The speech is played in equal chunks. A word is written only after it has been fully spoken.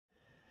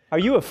Are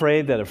you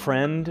afraid that a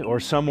friend or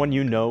someone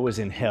you know is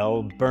in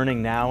hell,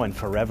 burning now and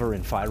forever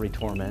in fiery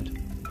torment?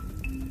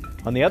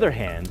 On the other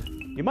hand,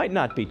 you might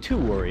not be too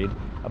worried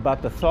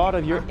about the thought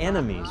of your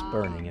enemies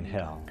burning in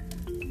hell.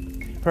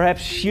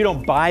 Perhaps you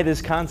don't buy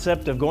this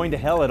concept of going to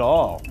hell at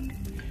all.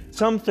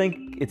 Some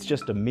think it's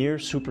just a mere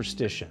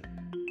superstition.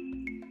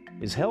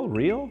 Is hell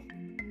real?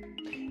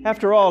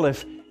 After all,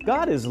 if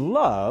God is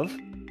love,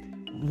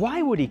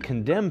 why would He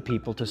condemn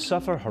people to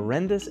suffer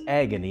horrendous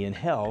agony in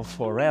hell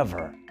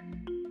forever?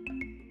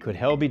 Could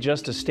hell be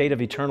just a state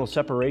of eternal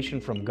separation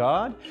from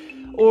God?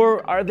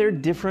 Or are there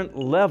different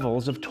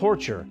levels of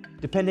torture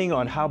depending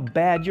on how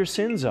bad your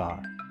sins are?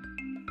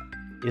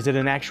 Is it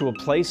an actual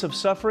place of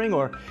suffering,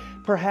 or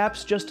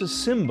perhaps just a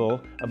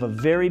symbol of a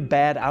very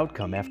bad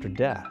outcome after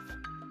death?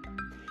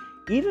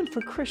 Even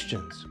for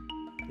Christians,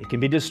 it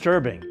can be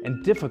disturbing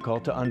and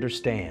difficult to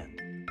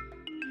understand.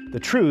 The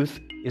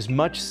truth is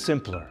much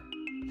simpler.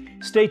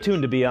 Stay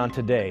tuned to Beyond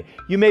Today.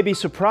 You may be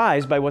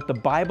surprised by what the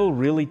Bible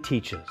really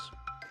teaches.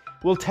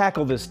 We'll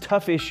tackle this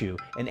tough issue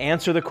and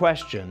answer the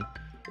question,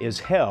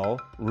 is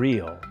hell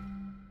real?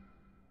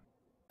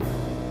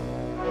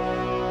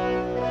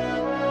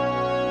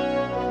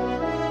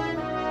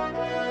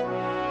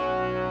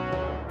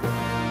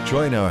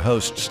 Join our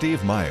host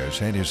Steve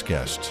Myers and his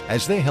guests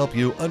as they help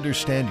you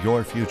understand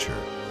your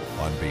future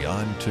on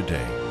Beyond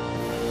Today.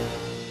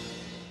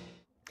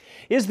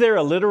 Is there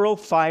a literal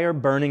fire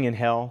burning in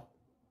hell?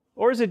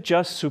 Or is it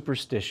just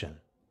superstition?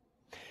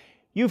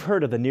 You've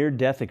heard of the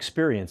near-death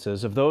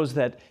experiences of those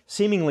that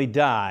seemingly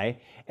die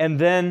and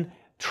then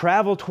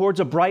travel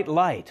towards a bright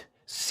light,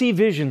 see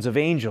visions of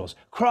angels,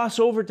 cross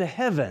over to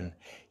heaven,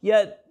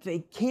 yet they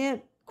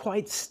can't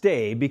quite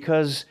stay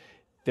because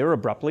they're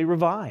abruptly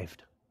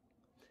revived.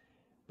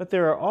 But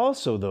there are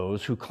also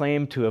those who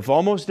claim to have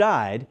almost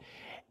died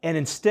and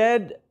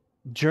instead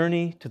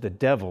journey to the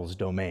devil's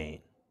domain.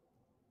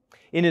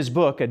 In his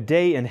book, A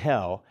Day in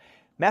Hell,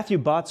 Matthew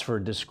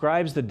Botsford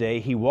describes the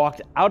day he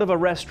walked out of a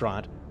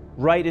restaurant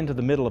right into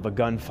the middle of a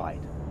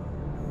gunfight.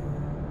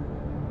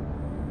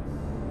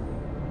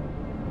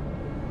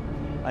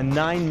 A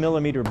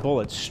 9mm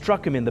bullet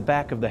struck him in the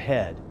back of the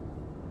head.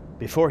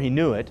 Before he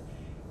knew it,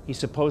 he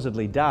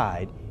supposedly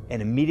died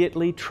and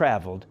immediately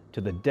traveled to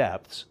the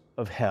depths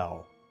of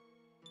hell.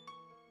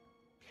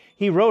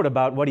 He wrote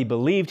about what he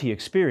believed he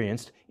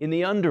experienced in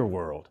the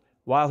underworld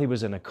while he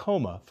was in a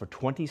coma for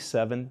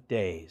 27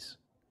 days.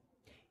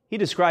 He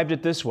described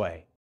it this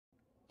way: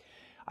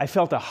 I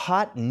felt a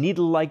hot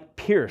needle-like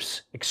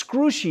pierce,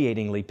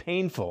 excruciatingly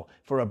painful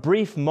for a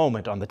brief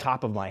moment on the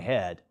top of my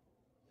head.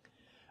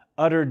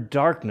 Utter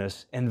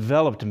darkness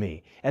enveloped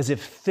me as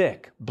if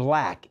thick,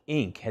 black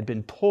ink had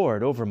been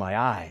poured over my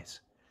eyes.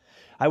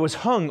 I was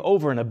hung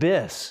over an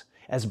abyss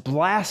as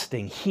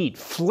blasting heat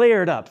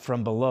flared up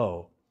from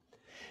below.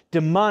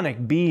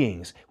 Demonic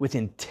beings with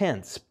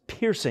intense,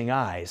 piercing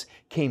eyes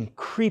came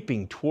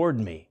creeping toward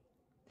me,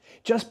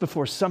 just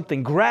before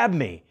something grabbed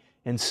me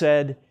and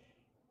said,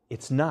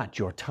 "It's not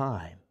your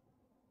time."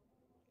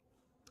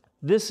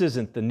 This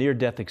isn't the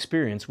near-death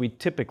experience we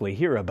typically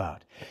hear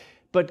about.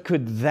 But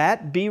could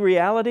that be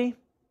reality?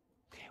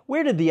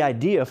 Where did the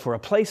idea for a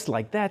place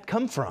like that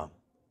come from?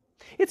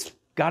 It's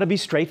got to be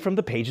straight from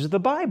the pages of the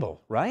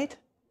Bible, right?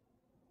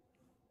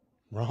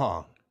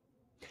 Wrong.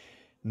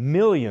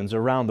 Millions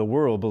around the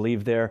world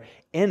believe their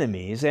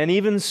enemies and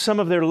even some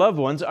of their loved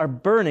ones are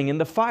burning in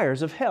the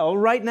fires of hell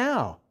right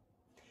now.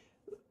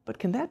 But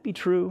can that be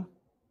true?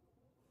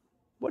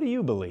 What do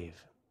you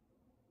believe?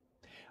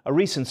 A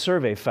recent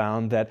survey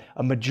found that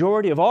a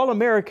majority of all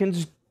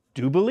Americans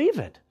do believe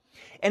it.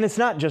 And it's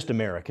not just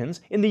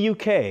Americans. In the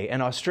UK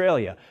and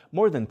Australia,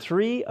 more than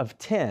 3 of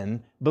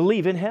 10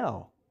 believe in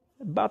hell.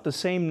 About the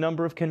same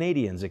number of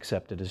Canadians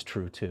accept it as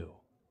true too.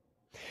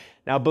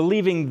 Now,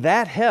 believing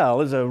that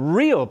hell is a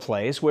real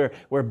place where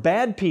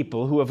bad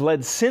people who have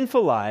led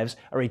sinful lives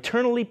are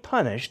eternally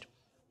punished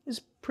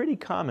is pretty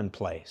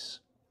commonplace.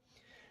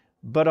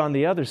 But on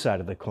the other side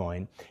of the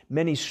coin,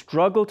 many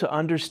struggle to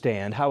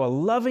understand how a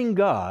loving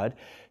God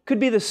could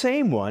be the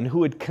same one who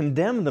would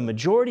condemn the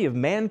majority of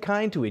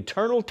mankind to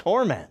eternal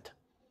torment.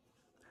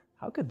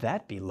 How could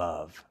that be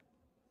love?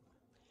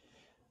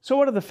 So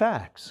what are the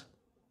facts?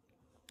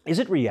 Is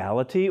it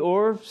reality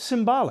or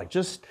symbolic,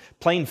 just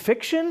plain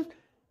fiction,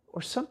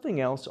 or something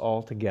else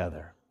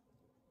altogether?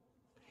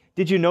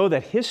 Did you know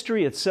that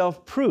history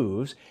itself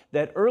proves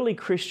that early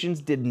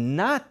Christians did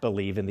not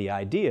believe in the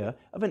idea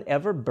of an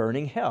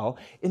ever-burning hell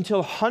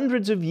until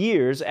hundreds of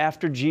years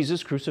after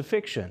Jesus'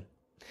 crucifixion?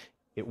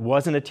 It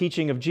wasn't a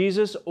teaching of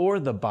Jesus or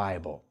the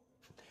Bible.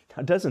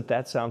 Now, doesn't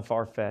that sound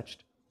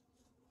far-fetched?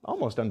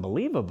 Almost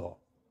unbelievable.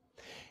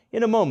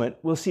 In a moment,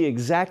 we'll see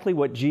exactly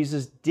what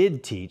Jesus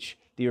did teach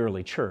the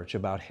early church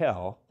about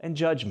hell and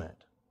judgment.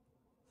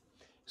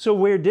 So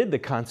where did the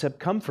concept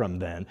come from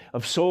then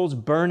of souls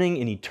burning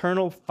in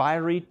eternal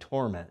fiery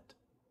torment?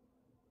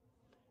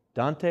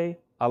 Dante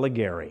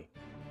Alighieri.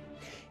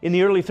 In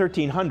the early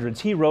 1300s,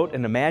 he wrote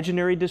an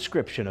imaginary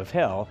description of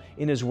hell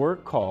in his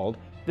work called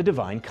The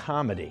Divine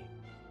Comedy.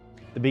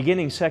 The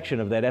beginning section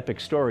of that epic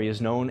story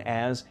is known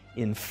as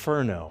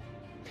Inferno.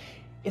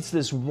 It's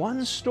this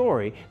one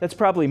story that's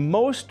probably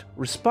most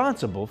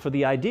responsible for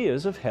the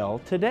ideas of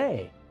hell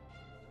today.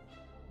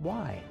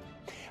 Why?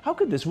 How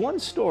could this one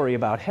story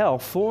about hell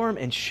form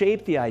and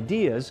shape the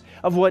ideas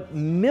of what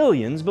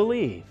millions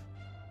believe?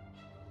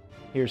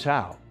 Here's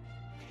how.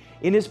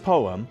 In his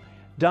poem,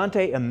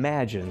 Dante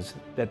imagines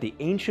that the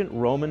ancient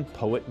Roman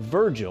poet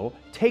Virgil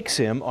takes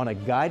him on a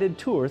guided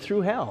tour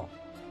through hell.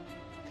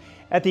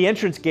 At the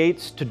entrance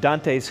gates to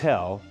Dante's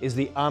hell is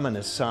the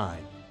ominous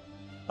sign,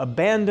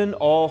 "Abandon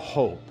all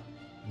hope,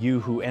 you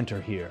who enter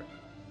here."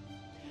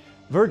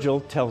 Virgil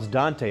tells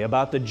Dante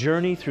about the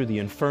journey through the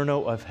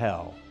inferno of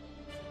hell.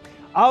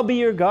 "I'll be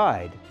your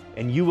guide,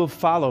 and you will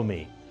follow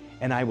me,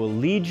 and I will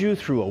lead you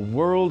through a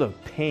world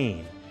of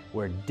pain,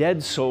 where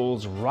dead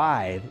souls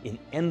writhe in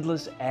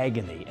endless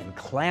agony and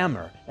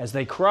clamor as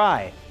they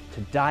cry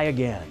to die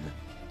again."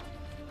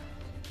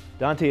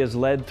 Dante is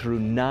led through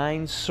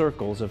 9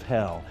 circles of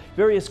hell,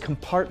 various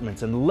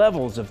compartments and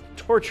levels of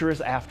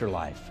torturous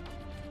afterlife.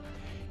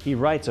 He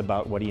writes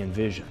about what he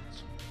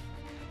envisions.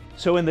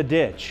 "So in the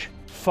ditch,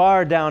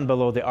 far down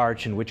below the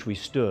arch in which we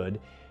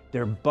stood,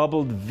 there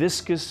bubbled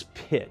viscous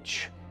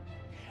pitch.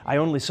 I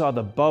only saw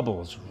the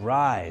bubbles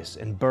rise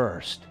and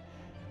burst,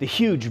 the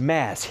huge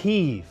mass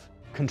heave,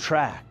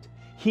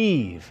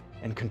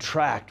 and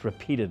contract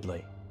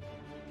repeatedly.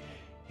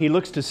 He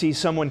looks to see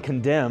someone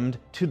condemned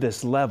to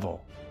this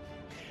level.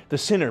 The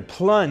sinner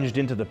plunged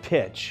into the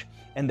pitch,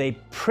 and they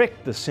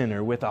pricked the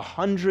sinner with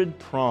 100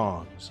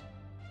 prongs.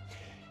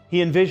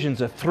 He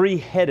envisions a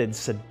 3-headed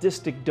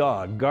sadistic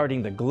dog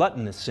guarding the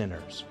gluttonous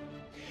sinners.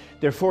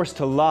 They're forced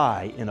to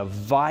lie in a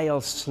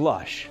vile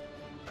slush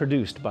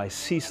produced by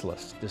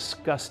ceaseless,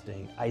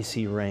 disgusting,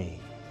 icy rain.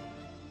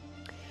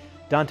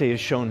 Dante is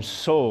shown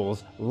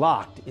souls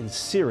locked in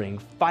searing,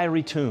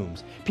 fiery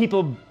tombs,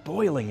 people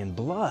boiling in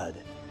blood,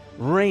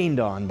 rained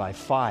on by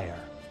fire.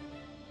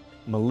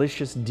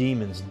 Malicious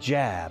demons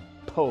jab,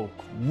 poke,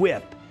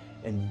 whip,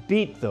 and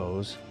beat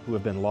those who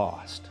have been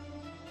lost.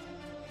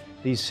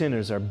 These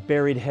sinners are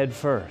buried head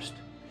first,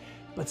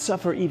 but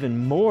suffer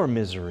even more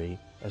misery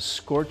as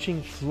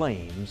scorching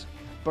flames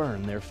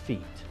burn their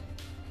feet.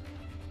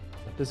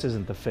 But this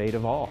isn't the fate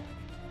of all.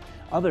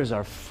 Others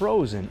are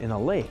frozen in a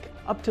lake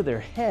up to their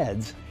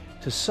heads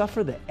to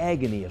suffer the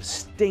agony of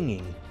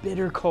stinging,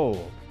 bitter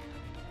cold,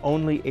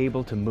 only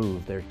able to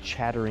move their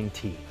chattering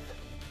teeth.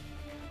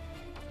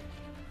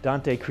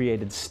 Dante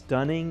created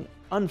stunning,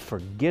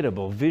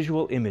 unforgettable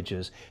visual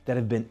images that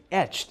have been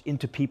etched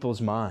into people's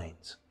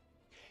minds.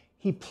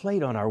 He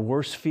played on our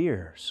worst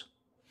fears.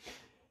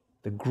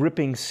 The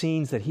gripping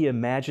scenes that he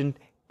imagined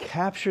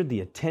captured the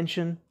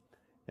attention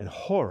and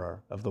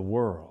horror of the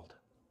world.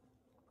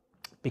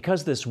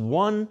 Because this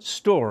one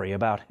story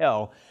about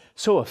hell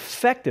so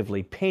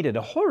effectively painted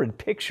a horrid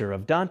picture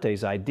of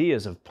Dante's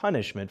ideas of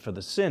punishment for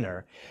the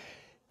sinner,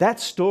 that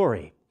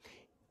story,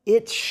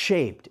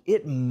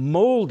 it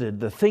molded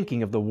the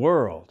thinking of the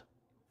world,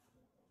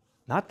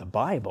 not the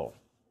Bible.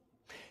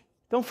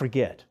 Don't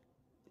forget,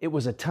 it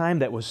was a time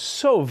that was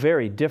so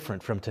very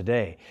different from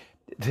today.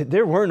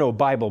 There were no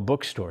Bible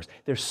bookstores.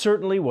 There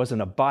certainly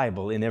wasn't a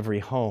Bible in every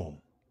home.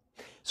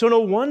 So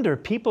no wonder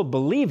people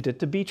believed it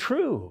to be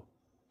true.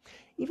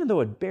 Even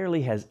though it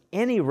barely has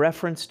any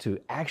reference to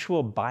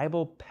actual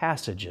Bible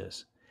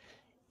passages,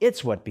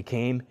 it's what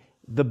became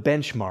the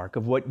benchmark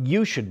of what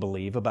you should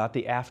believe about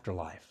the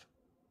afterlife.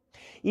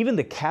 Even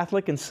the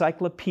Catholic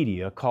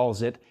Encyclopedia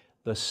calls it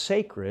the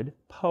sacred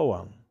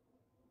poem.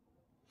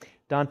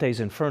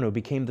 Dante's Inferno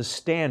became the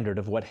standard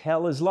of what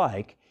hell is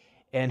like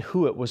and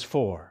who it was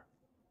for.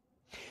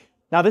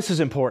 Now, this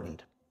is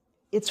important.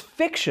 It's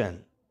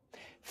fiction,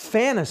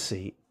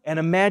 fantasy, and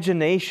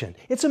imagination.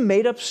 It's a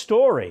made-up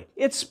story.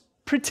 It's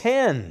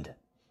pretend.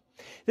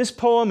 This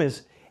poem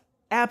is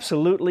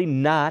absolutely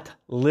not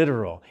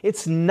literal.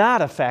 It's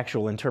not a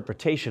factual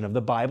interpretation of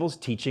the Bible's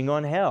teaching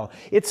on hell.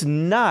 It's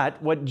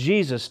not what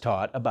Jesus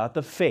taught about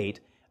the fate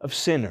of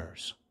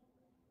sinners.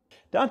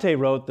 Dante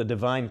wrote the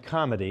Divine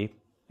Comedy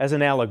as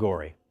an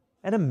allegory,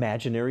 an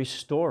imaginary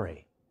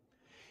story.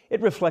 It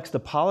reflects the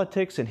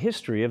politics and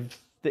history of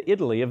the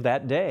Italy of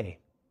that day.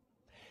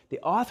 The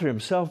author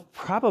himself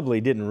probably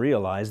didn't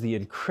realize the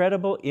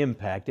incredible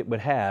impact it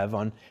would have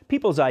on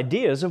people's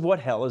ideas of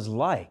what hell is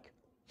like.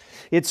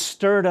 It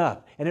stirred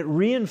up and it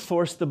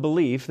reinforced the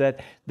belief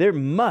that there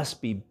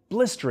must be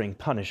blistering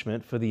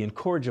punishment for the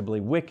incorrigibly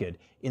wicked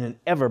in an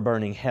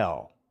ever-burning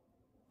hell.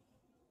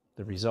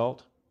 The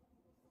result?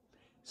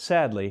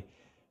 Sadly,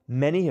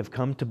 many have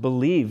come to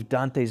believe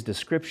Dante's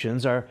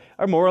descriptions are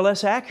more or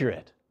less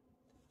accurate.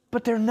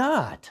 But they're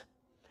not.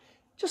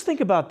 Just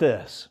think about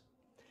this.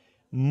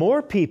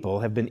 More people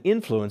have been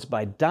influenced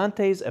by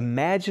Dante's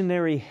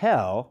imaginary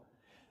hell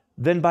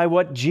than by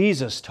what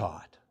Jesus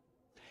taught.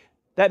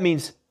 That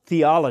means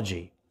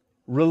theology,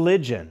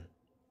 religion,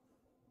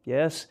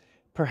 yes,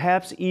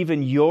 perhaps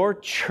even your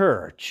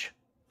church.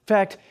 In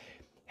fact,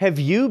 have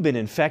you been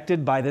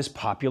infected by this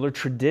popular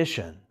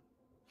tradition?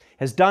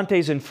 Has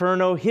Dante's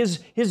Inferno, his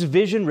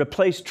vision,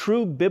 replaced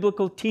true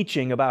biblical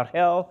teaching about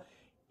hell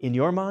in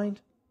your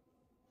mind?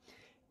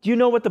 Do you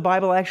know what the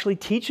Bible actually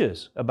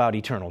teaches about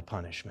eternal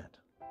punishment?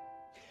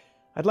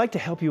 I'd like to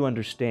help you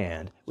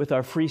understand with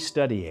our free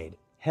study aid,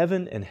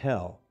 Heaven and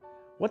Hell.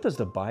 What does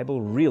the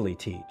Bible really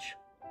teach?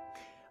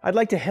 I'd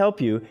like to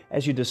help you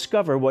as you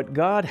discover what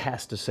God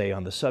has to say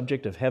on the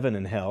subject of heaven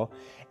and hell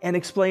and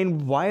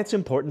explain why it's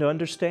important to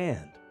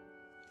understand.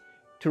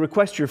 To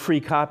request your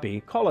free copy,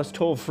 call us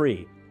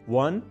toll-free,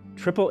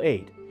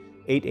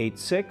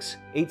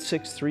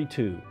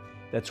 1-888-886-8632.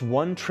 That's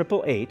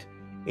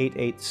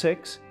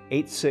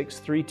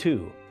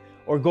 1-888-886-8632.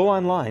 Or go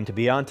online to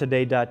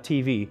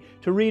beyondtoday.tv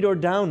to read or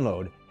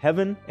download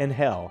Heaven and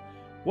Hell.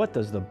 What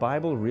does the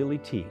Bible really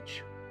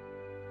teach?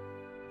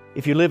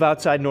 If you live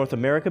outside North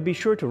America, be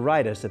sure to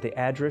write us at the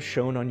address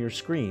shown on your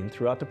screen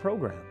throughout the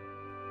program.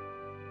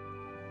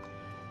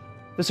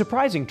 The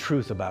surprising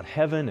truth about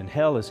heaven and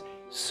hell is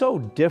so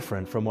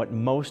different from what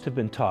most have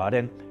been taught,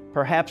 and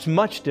perhaps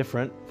much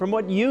different from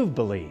what you've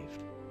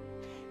believed.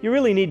 You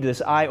really need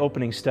this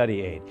eye-opening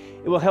study aid.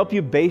 It will help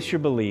you base your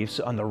beliefs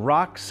on the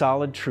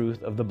rock-solid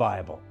truth of the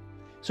Bible.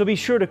 So be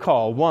sure to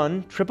call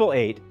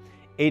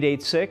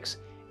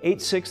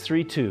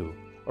 1-888-886-8632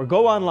 or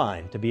go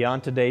online to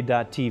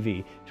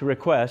beyondtoday.tv to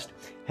request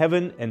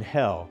Heaven and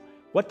Hell.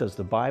 What does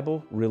the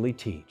Bible really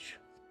teach?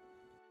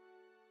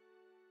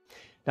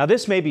 Now,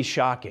 this may be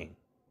shocking.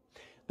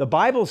 The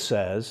Bible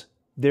says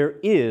there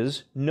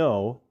is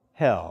no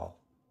hell.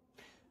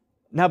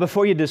 Now,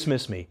 before you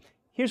dismiss me,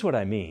 here's what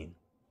I mean.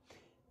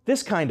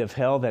 This kind of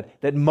hell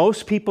that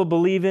most people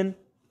believe in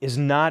is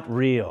not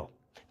real.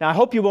 Now, I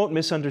hope you won't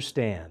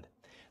misunderstand.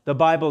 The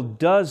Bible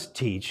does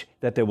teach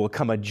that there will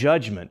come a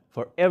judgment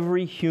for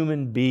every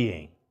human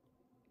being.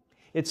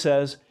 It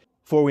says,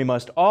 "For we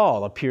must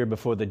all appear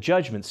before the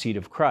judgment seat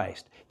of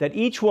Christ, that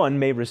each one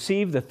may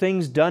receive the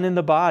things done in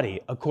the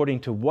body according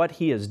to what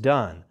he has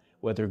done,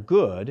 whether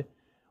good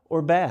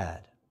or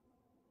bad."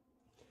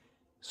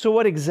 So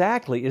what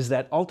exactly is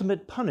that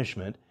ultimate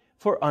punishment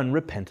for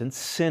unrepentant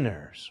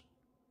sinners?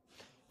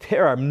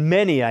 There are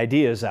many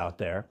ideas out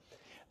there.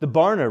 The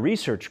Barna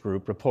Research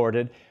Group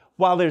reported,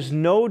 while there's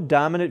no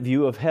dominant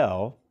view of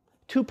hell,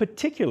 two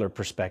particular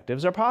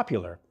perspectives are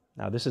popular.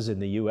 Now, this is in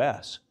the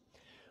U.S.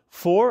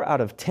 4 out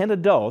of 10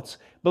 adults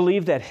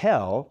believe that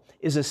hell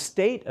is a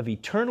state of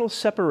eternal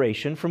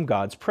separation from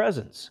God's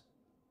presence.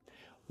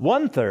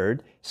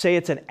 1/3 say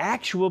it's an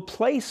actual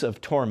place of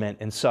torment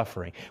and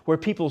suffering where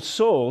people's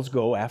souls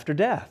go after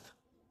death.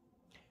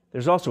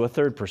 There's also a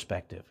third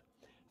perspective.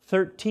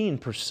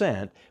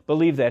 13%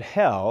 believe that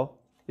hell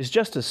is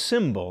just a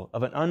symbol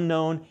of an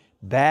unknown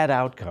bad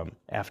outcome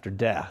after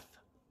death.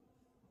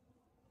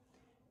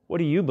 What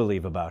do you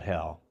believe about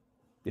hell?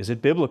 Is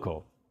it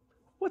biblical?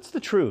 What's the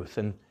truth,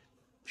 and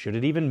should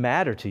it even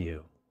matter to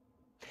you?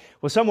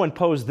 Well, someone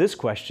posed this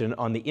question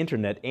on the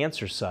internet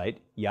answer site,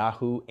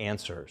 Yahoo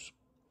Answers.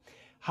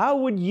 How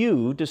would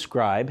you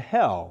describe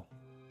hell?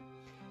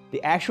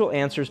 The actual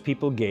answers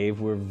people gave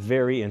were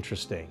very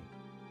interesting.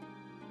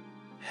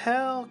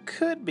 Hell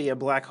could be a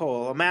black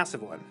hole, a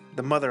massive one,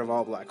 the mother of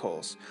all black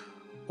holes.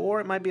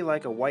 Or it might be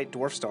like a white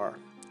dwarf star.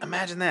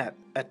 Imagine that,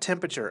 a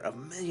temperature of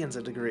millions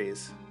of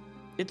degrees.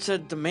 It's a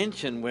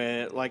dimension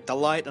where, like, the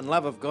light and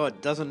love of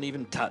God doesn't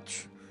even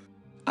touch.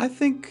 I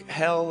think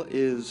hell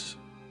is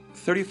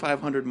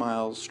 3,500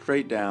 miles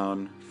straight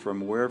down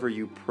from wherever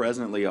you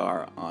presently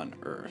are on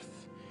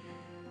Earth.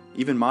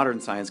 Even modern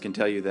science can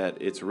tell you that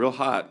it's real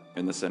hot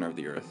in the center of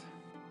the Earth.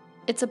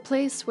 It's a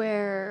place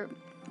where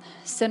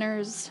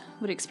sinners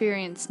would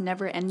experience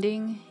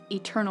never-ending,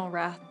 eternal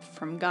wrath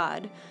from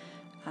God.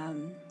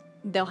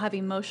 They'll have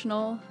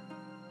emotional,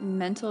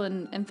 mental,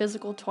 and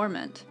physical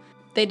torment.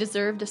 They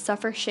deserve to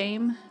suffer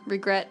shame,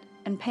 regret,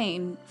 and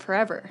pain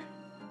forever.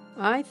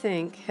 I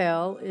think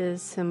hell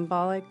is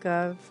symbolic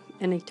of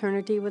an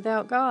eternity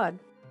without God.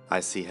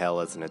 I see hell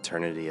as an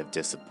eternity of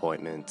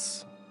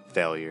disappointments,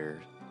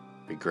 failure,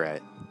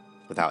 regret,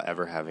 without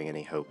ever having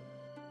any hope.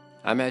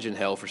 I imagine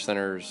hell for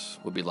sinners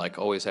would be like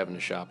always having to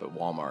shop at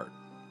Walmart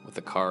with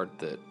a cart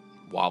that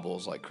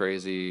wobbles like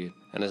crazy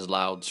and has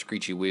loud,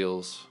 screechy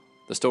wheels.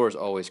 The store is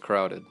always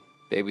crowded.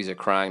 Babies are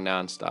crying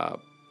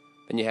nonstop.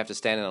 Then you have to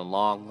stand in a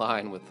long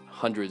line with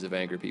hundreds of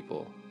angry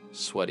people,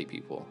 sweaty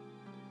people,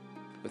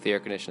 with the air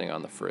conditioning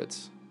on the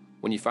fritz.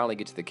 When you finally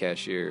get to the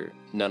cashier,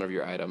 none of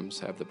your items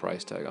have the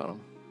price tag on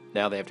them.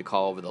 Now they have to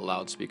call over the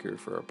loudspeaker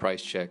for a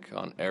price check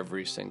on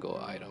every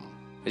single item.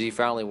 As you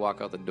finally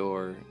walk out the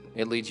door,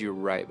 it leads you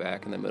right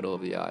back in the middle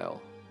of the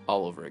aisle,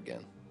 all over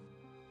again.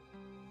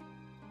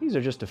 These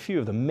are just a few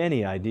of the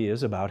many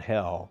ideas about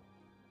hell.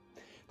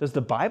 Does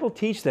the Bible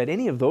teach that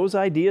any of those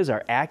ideas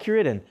are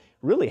accurate and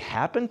really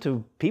happen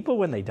to people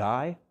when they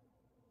die?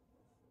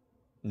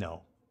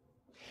 No.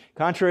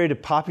 Contrary to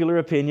popular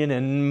opinion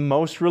and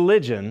most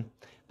religion,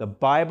 the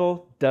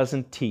Bible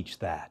doesn't teach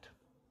that.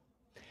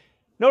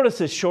 Notice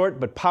this short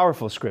but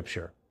powerful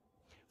scripture.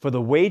 For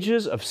the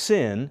wages of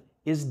sin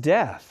is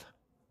death,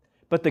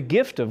 but the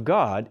gift of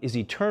God is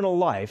eternal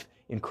life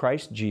in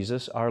Christ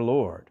Jesus our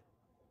Lord.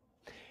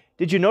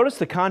 Did you notice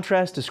the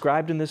contrast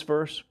described in this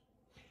verse?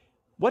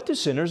 What do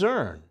sinners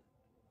earn?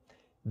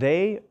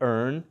 they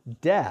earn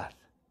death,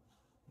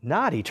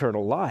 not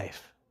eternal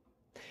life.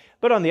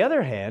 But on the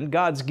other hand,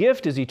 God's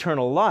gift is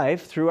eternal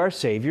life through our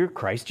Savior,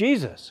 Christ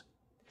Jesus.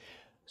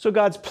 So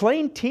God's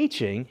plain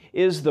teaching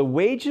is the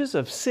wages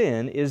of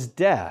sin is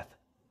death,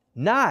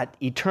 not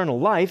eternal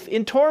life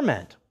in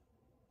torment.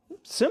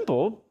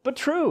 Simple, but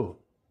true.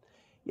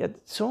 Yet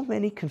so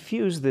many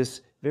confuse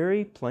this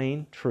very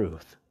plain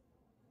truth.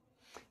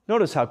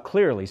 Notice how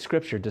clearly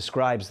Scripture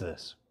describes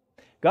this.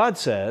 God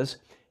says,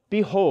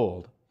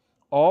 "Behold,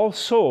 all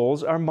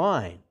souls are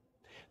mine.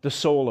 The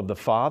soul of the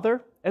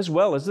Father as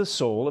well as the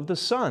soul of the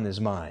Son is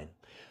mine.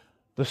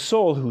 The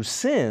soul who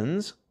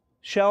sins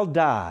shall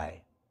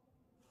die."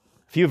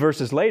 A few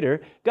verses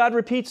later, God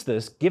repeats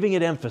this, giving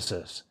it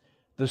emphasis.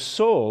 The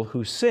soul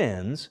who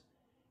sins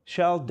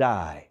shall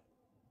die.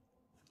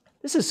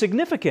 This is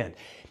significant.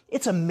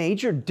 It's a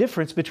major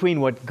difference between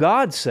what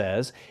God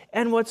says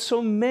and what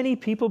so many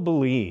people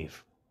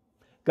believe.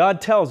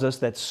 God tells us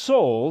that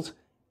souls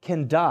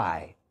can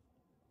die.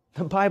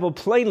 The Bible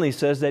plainly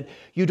says that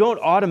you don't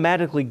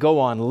automatically go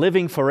on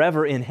living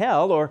forever in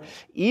hell or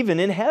even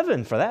in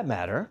heaven for that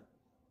matter.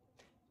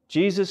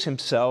 Jesus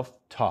Himself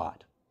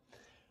taught,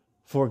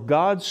 "For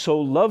God so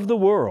loved the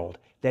world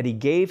that He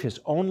gave His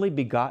only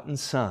begotten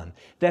Son,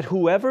 that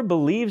whoever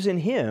believes in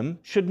Him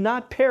should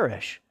not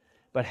perish,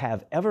 but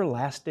have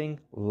everlasting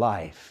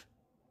life."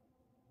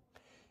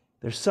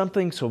 There's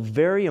something so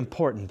very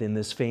important in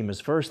this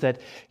famous verse that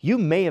you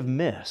may have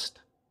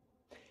missed.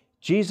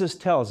 Jesus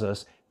tells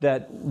us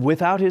that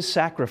without His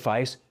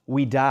sacrifice,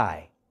 we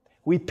die.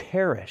 We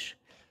perish.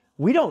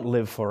 We don't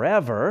live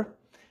forever.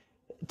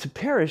 To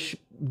perish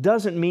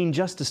doesn't mean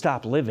just to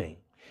stop living,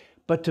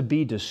 but to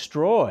be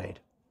destroyed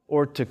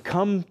or to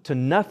come to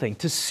nothing,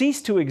 to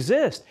cease to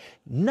exist,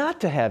 not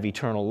to have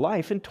eternal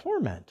life in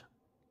torment.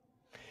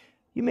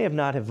 You may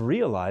not have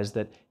realized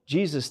that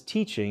Jesus'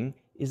 teaching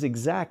is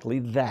exactly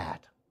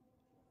that.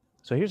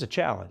 So here's a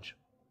challenge.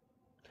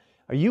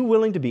 Are you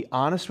willing to be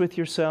honest with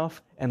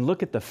yourself and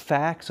look at the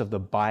facts of the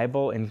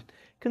Bible and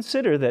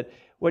consider that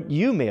what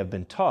you may have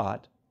been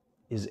taught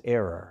is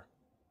error?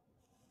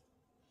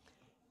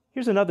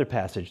 Here's another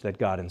passage that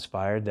God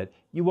inspired that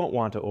you won't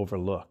want to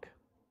overlook.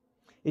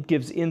 It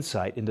gives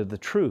insight into the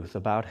truth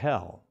about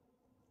hell.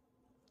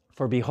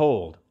 "For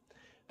behold,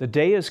 the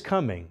day is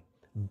coming,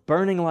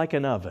 burning like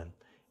an oven,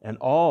 and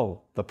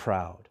all the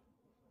proud,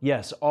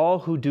 yes, all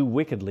who do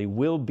wickedly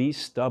will be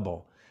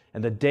stubble.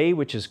 And the day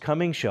which is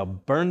coming shall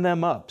burn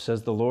them up,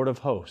 says the Lord of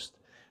hosts,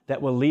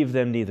 that will leave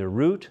them neither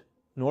root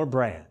nor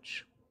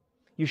branch.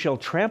 You shall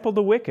trample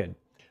the wicked,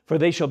 for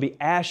they shall be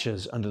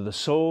ashes under the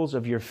soles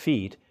of your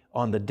feet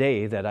on the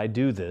day that I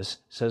do this,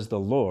 says the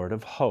Lord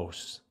of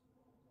hosts."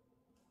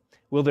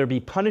 Will there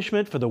be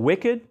punishment for the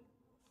wicked?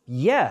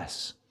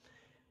 Yes.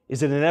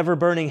 Is it an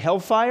ever-burning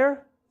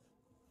hellfire?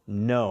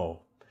 No.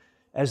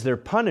 As their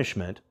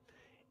punishment,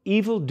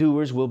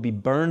 evildoers will be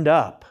burned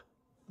up,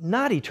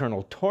 not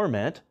eternal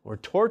torment or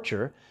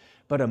torture,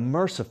 but a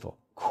merciful,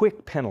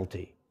 quick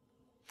penalty.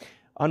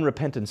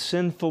 Unrepentant,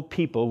 sinful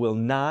people will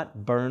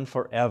not burn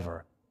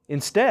forever.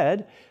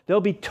 Instead,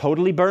 they'll be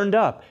totally burned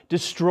up,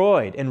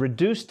 destroyed, and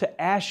reduced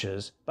to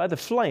ashes by the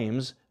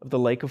flames of the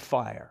lake of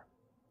fire.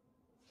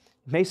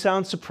 It may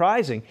sound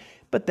surprising,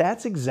 but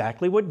that's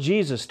exactly what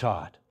Jesus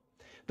taught.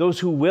 Those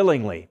who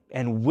willingly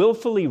and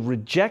willfully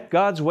reject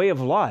God's way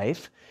of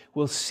life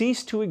will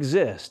cease to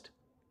exist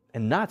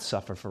and not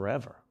suffer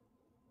forever.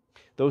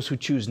 Those who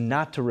choose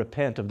not to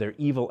repent of their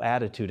evil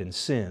attitude and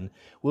sin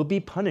will be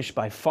punished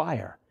by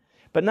fire,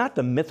 but not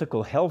the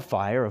mythical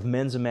hellfire of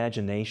men's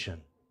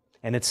imagination.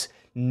 And it's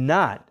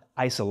not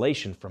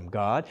isolation from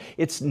God.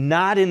 It's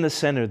not in the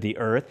center of the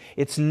earth.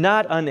 It's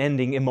not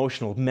unending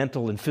emotional,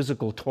 mental, and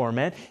physical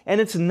torment. And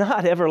it's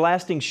not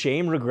everlasting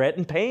shame, regret,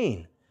 and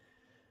pain.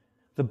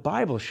 The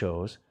Bible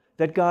shows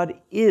that God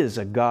is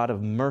a God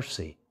of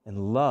mercy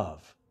and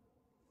love.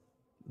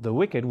 The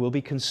wicked will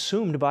be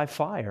consumed by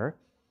fire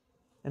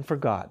and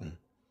forgotten.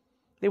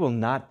 They will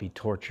not be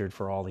tortured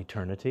for all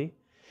eternity.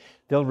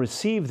 They'll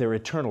receive their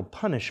eternal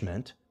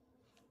punishment,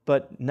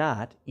 but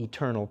not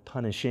eternal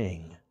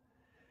punishing.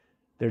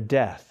 Their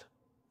death,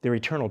 their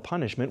eternal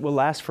punishment will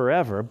last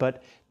forever,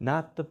 but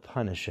not the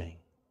punishing.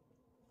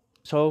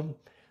 So,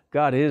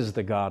 God is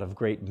the God of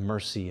great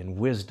mercy and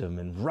wisdom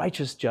and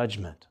righteous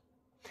judgment.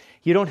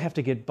 You don't have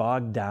to get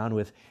bogged down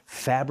with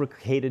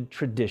fabricated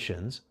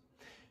traditions,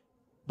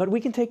 but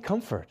we can take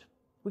comfort.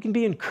 We can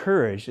be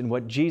encouraged in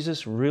what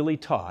Jesus really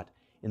taught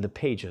in the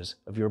pages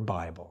of your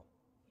Bible.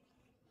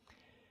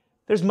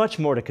 There's much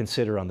more to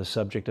consider on the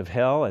subject of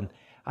hell, and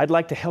I'd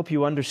like to help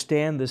you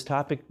understand this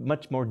topic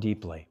much more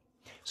deeply.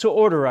 So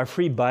order our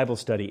free Bible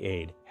study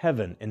aid,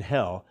 Heaven and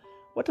Hell,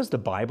 What Does the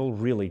Bible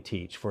Really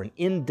Teach?, for an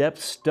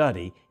in-depth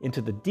study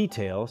into the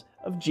details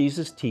of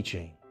Jesus'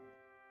 teaching.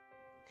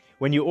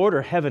 When you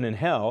order Heaven and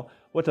Hell,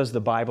 What Does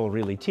the Bible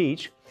Really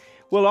Teach?,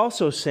 we'll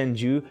also send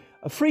you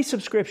a free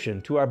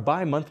subscription to our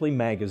bi-monthly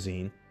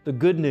magazine, The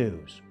Good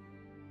News.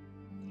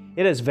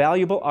 It has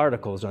valuable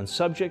articles on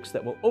subjects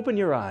that will open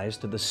your eyes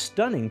to the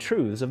stunning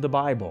truths of the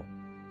Bible.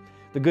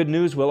 The good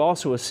news will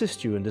also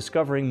assist you in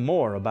discovering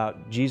more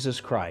about Jesus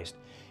Christ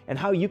and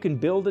how you can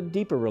build a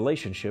deeper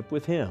relationship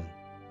with Him.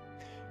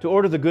 To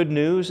order the good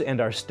news and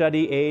our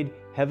study aid,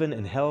 Heaven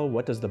and Hell,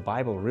 What Does the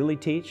Bible Really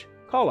Teach?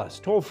 Call us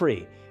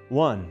toll-free,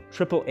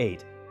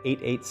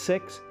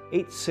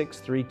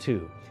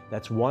 1-888-886-8632.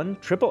 That's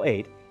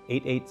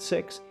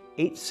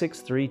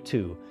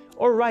 1-888-886-8632.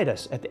 Or write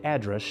us at the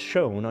address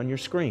shown on your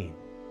screen.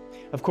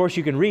 Of course,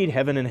 you can read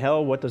Heaven and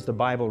Hell, What Does the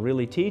Bible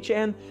Really Teach?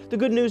 And the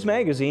Good News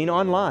Magazine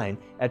online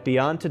at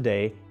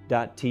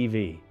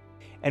beyondtoday.tv.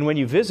 And when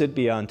you visit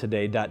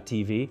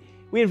beyondtoday.tv,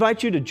 we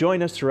invite you to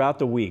join us throughout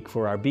the week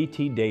for our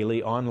BT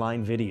Daily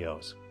online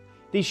videos.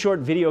 These short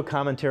video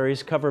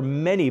commentaries cover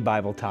many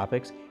Bible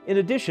topics in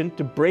addition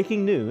to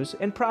breaking news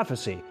and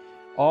prophecy,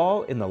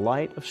 all in the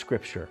light of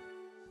Scripture.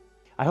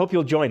 I hope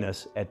you'll join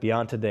us at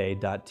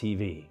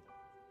beyondtoday.tv.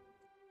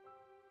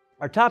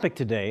 Our topic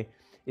today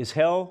is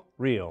hell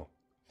real?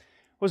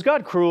 Was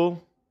God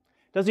cruel?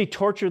 Does He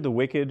torture the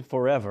wicked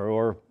forever,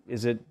 or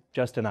is it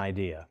just an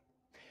idea?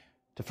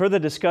 To further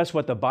discuss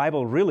what the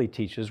Bible really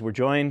teaches, we're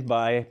joined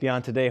by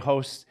Beyond Today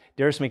hosts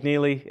Darius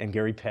McNeely and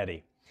Gary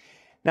Petty.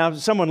 Now,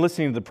 someone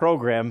listening to the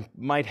program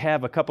might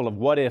have a couple of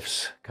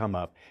what-ifs come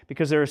up,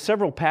 because there are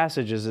several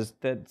passages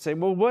that say,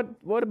 well,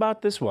 what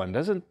about this one?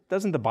 Doesn't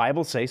the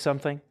Bible say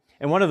something?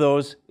 And one of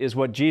those is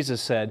what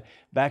Jesus said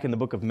back in the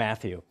book of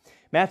Matthew.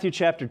 Matthew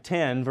chapter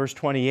 10, verse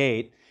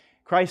 28,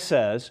 Christ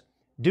says,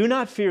 "Do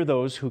not fear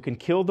those who can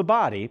kill the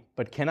body,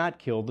 but cannot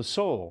kill the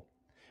soul,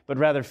 but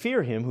rather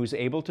fear Him who's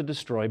able to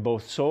destroy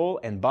both soul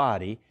and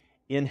body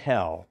in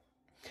hell."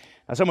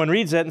 Now, someone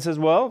reads that and says,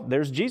 well,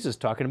 there's Jesus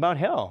talking about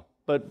hell.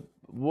 But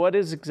what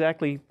is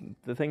exactly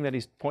the thing that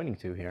He's pointing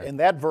to here? In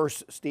that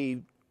verse,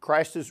 Steve,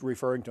 Christ is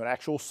referring to an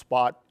actual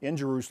spot in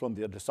Jerusalem.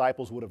 The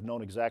disciples would have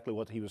known exactly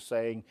what He was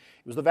saying.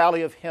 It was the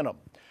Valley of Hinnom,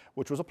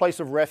 which was a place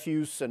of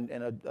refuse and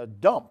a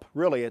dump,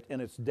 really, in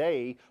its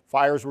day.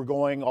 Fires were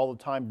going all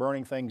the time,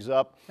 burning things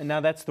up. And now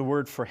that's the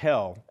word for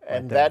hell.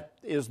 And that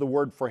is the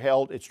word for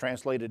hell. It's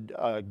translated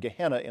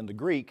Gehenna in the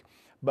Greek,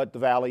 but the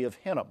Valley of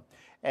Hinnom.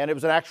 And it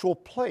was an actual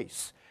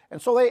place. And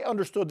so they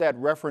understood that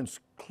reference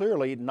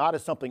clearly, not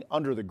as something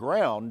under the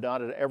ground,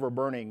 not an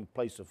ever-burning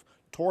place of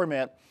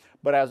torment,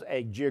 but as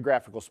a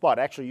geographical spot.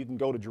 Actually, you can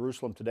go to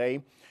Jerusalem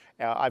today.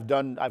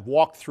 I've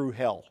walked through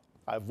hell.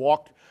 I've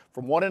walked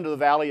from one end of the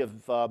valley of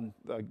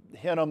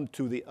Hinnom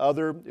to the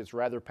other. It's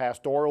rather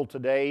pastoral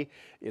today.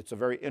 It's a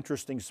very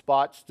interesting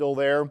spot still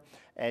there,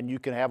 and you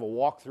can have a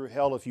walk through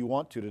hell if you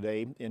want to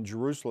today in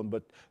Jerusalem,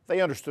 but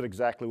they understood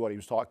exactly what He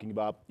was talking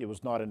about. It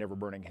was not an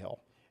ever-burning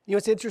hell. You know,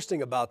 what's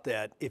interesting about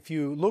that, if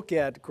you look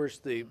at, of course,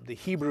 the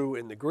Hebrew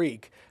and the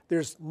Greek,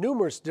 there's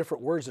numerous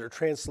different words that are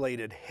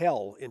translated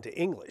hell into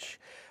English.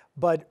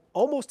 But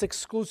almost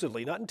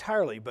exclusively, not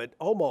entirely, but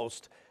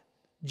almost,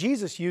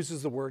 Jesus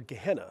uses the word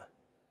Gehenna.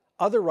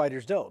 Other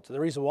writers don't. And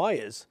the reason why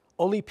is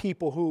only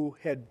people who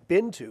had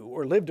been to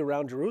or lived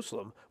around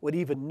Jerusalem would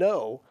even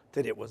know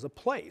that it was a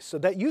place. So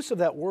that use of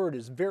that word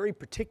is very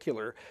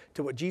particular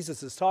to what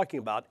Jesus is talking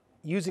about,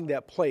 using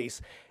that place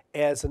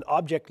as an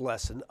object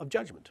lesson of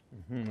judgment.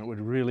 Mm-hmm. It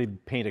would really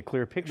paint a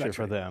clear picture That's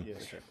for right. them.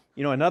 Yes, right.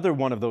 You know, another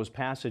one of those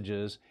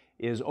passages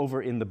is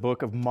over in the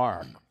book of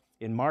Mark.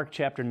 In Mark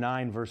chapter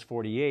 9, verse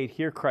 48,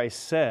 here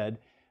Christ said,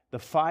 "The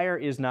fire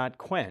is not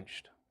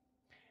quenched."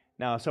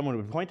 Now, someone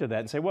would point to that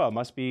and say, well, it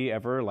must be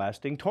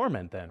everlasting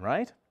torment then,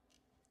 right?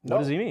 No.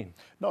 What does He mean?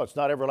 No, it's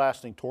not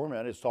everlasting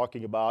torment. It's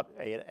talking about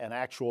an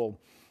actual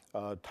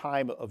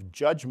time of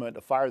judgment,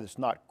 a fire that's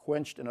not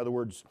quenched. In other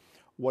words,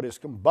 what is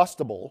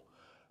combustible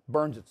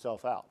burns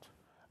itself out.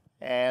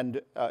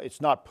 And it's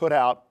not put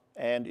out,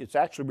 and it's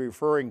actually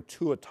referring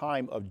to a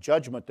time of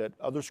judgment that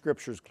other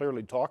scriptures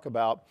clearly talk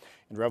about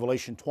in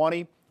Revelation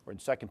 20 or in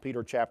 2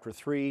 Peter chapter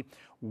 3,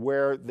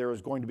 where there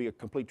is going to be a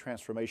complete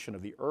transformation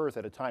of the earth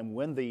at a time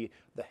when the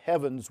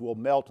heavens will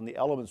melt and the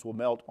elements will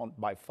melt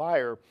by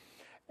fire,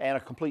 and a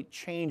complete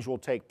change will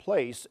take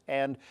place.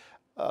 And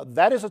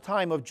that is a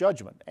time of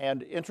judgment.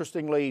 And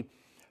interestingly,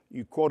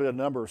 you quoted a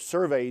number of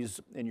surveys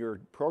in your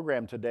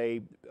program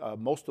today.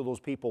 Most of those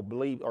people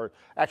believe, or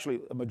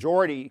actually a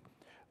majority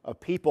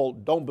of people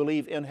don't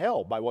believe in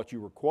hell by what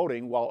you were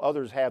quoting, while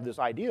others have this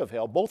idea of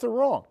hell. Both are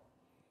wrong,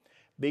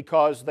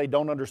 because they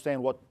don't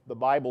understand what the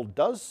Bible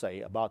does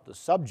say about the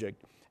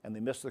subject, and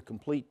they miss the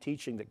complete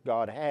teaching that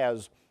God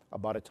has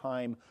about a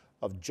time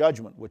of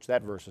judgment, which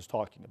that verse is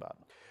talking about.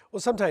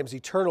 Well, sometimes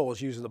eternal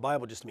is used in the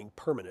Bible just to mean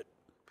permanent.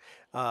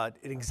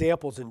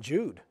 Examples in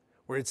Jude,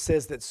 where it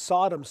says that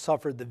Sodom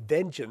suffered the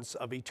vengeance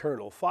of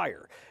eternal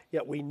fire.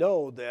 Yet we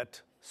know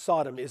that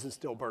Sodom isn't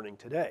still burning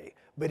today,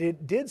 but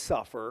it did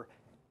suffer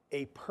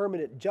a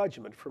permanent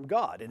judgment from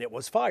God, and it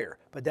was fire.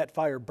 But that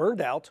fire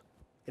burned out,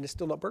 and it's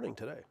still not burning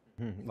today.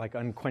 Like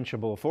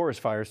unquenchable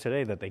forest fires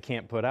today that they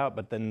can't put out,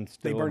 but then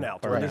still They burn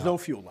out. There's no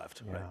fuel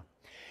left. Yeah. Right?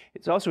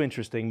 It's also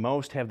interesting,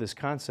 most have this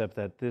concept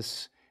that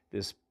this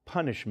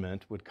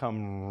punishment would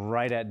come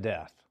right at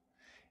death.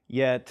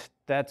 Yet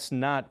that's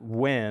not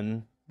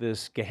when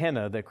this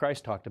Gehenna that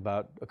Christ talked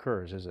about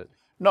occurs, is it?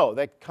 No,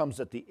 that comes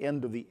at the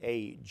end of the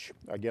age.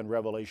 Again,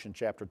 Revelation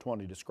chapter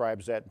 20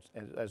 describes that,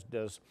 as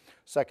does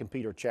 2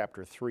 Peter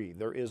chapter 3.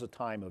 There is a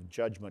time of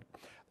judgment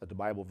that the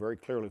Bible very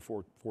clearly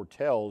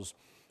foretells,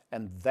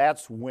 and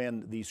that's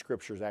when these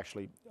scriptures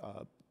actually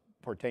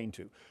pertain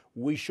to.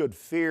 We should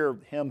fear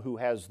him who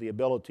has the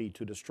ability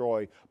to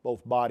destroy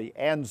both body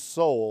and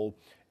soul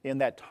in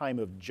that time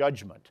of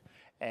judgment.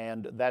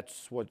 And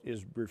that's what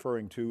is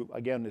referring to,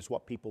 again, is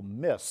what people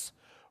miss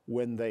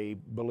when they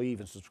believe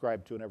and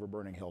subscribe to an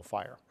ever-burning hell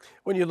fire.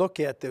 When you look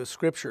at those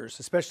scriptures,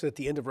 especially at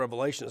the end of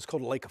Revelation, it's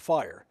called a lake of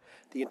fire.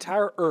 The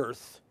entire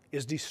earth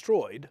is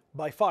destroyed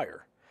by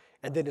fire,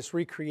 and then it's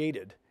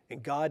recreated.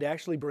 And God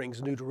actually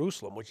brings New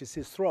Jerusalem, which is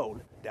his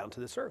throne, down to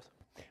this earth.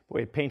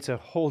 Boy, it paints a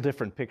whole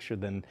different picture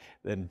than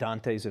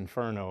Dante's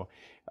Inferno.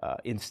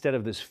 Instead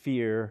of this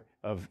fear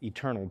of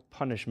eternal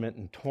punishment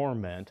and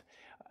torment,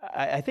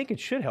 I think it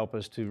should help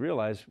us to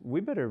realize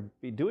we better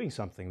be doing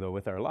something, though,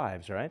 with our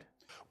lives, right?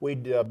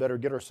 We'd better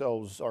get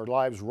our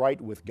lives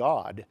right with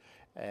God,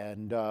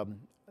 and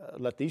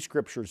let these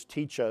scriptures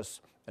teach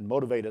us and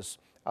motivate us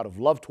out of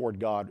love toward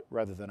God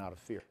rather than out of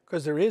fear.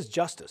 Because there is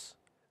justice.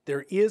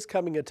 There is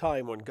coming a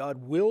time when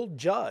God will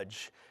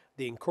judge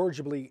the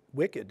incorrigibly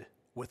wicked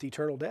with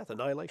eternal death,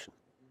 annihilation.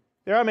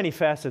 There are many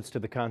facets to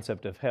the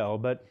concept of hell,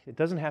 but it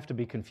doesn't have to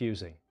be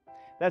confusing.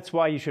 That's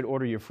why you should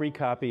order your free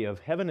copy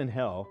of Heaven and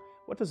Hell,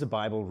 What Does the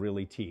Bible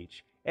Really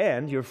Teach?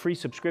 And your free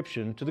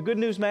subscription to the Good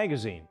News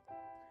Magazine.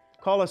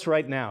 Call us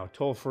right now,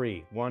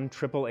 toll-free,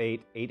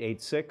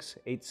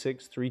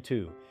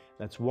 1-888-886-8632.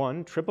 That's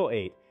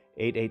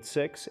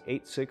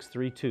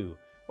 1-888-886-8632.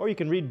 Or you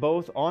can read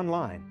both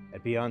online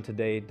at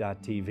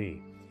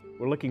beyondtoday.tv.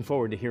 We're looking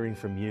forward to hearing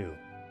from you.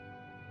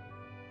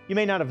 You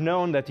may not have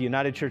known that the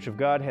United Church of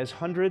God has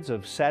hundreds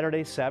of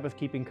Saturday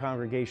Sabbath-keeping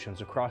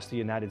congregations across the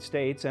United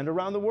States and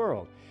around the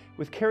world,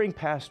 with caring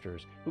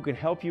pastors who can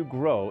help you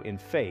grow in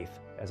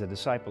faith as a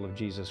disciple of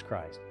Jesus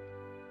Christ.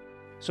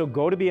 So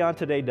go to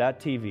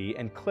beyondtoday.tv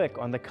and click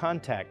on the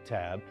Contact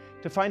tab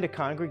to find a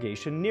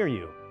congregation near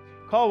you.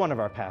 Call one of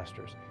our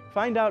pastors.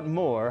 Find out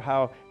more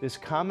how this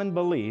common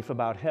belief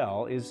about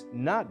hell is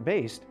not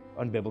based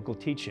on biblical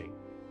teaching.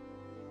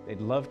 They'd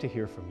love to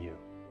hear from you.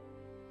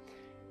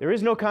 There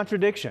is no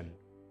contradiction.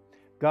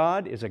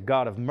 God is a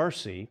God of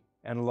mercy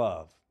and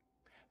love.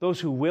 Those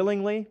who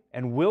willingly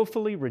and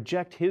willfully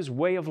reject His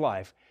way of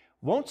life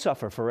won't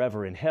suffer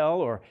forever in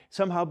hell or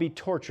somehow be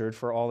tortured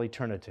for all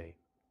eternity.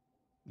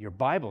 Your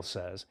Bible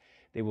says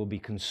they will be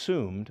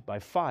consumed by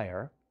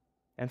fire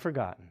and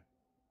forgotten.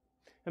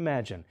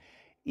 Imagine,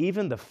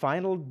 even the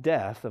final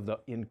death of the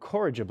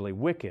incorrigibly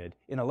wicked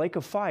in a lake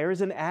of fire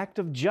is an act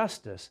of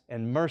justice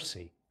and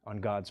mercy on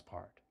God's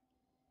part.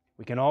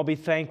 We can all be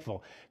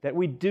thankful that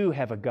we do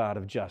have a God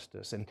of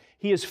justice, and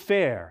He is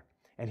fair,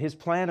 and His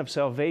plan of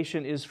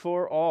salvation is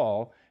for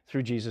all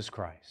through Jesus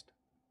Christ.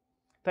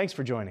 Thanks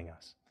for joining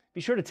us. Be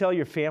sure to tell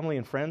your family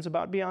and friends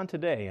about Beyond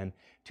Today, and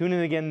tune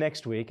in again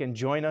next week and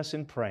join us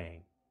in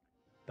praying,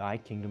 Thy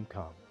Kingdom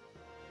Come.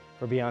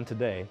 For Beyond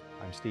Today,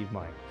 I'm Steve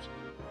Myers.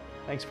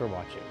 Thanks for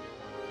watching.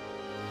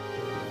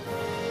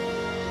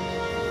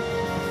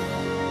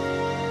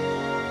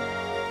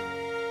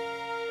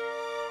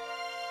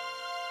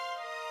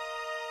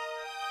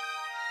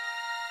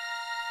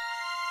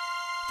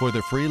 For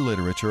the free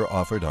literature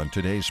offered on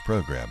today's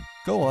program,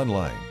 go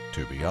online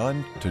to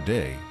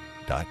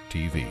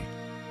beyondtoday.tv.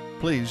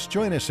 Please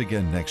join us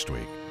again next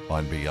week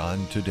on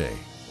Beyond Today.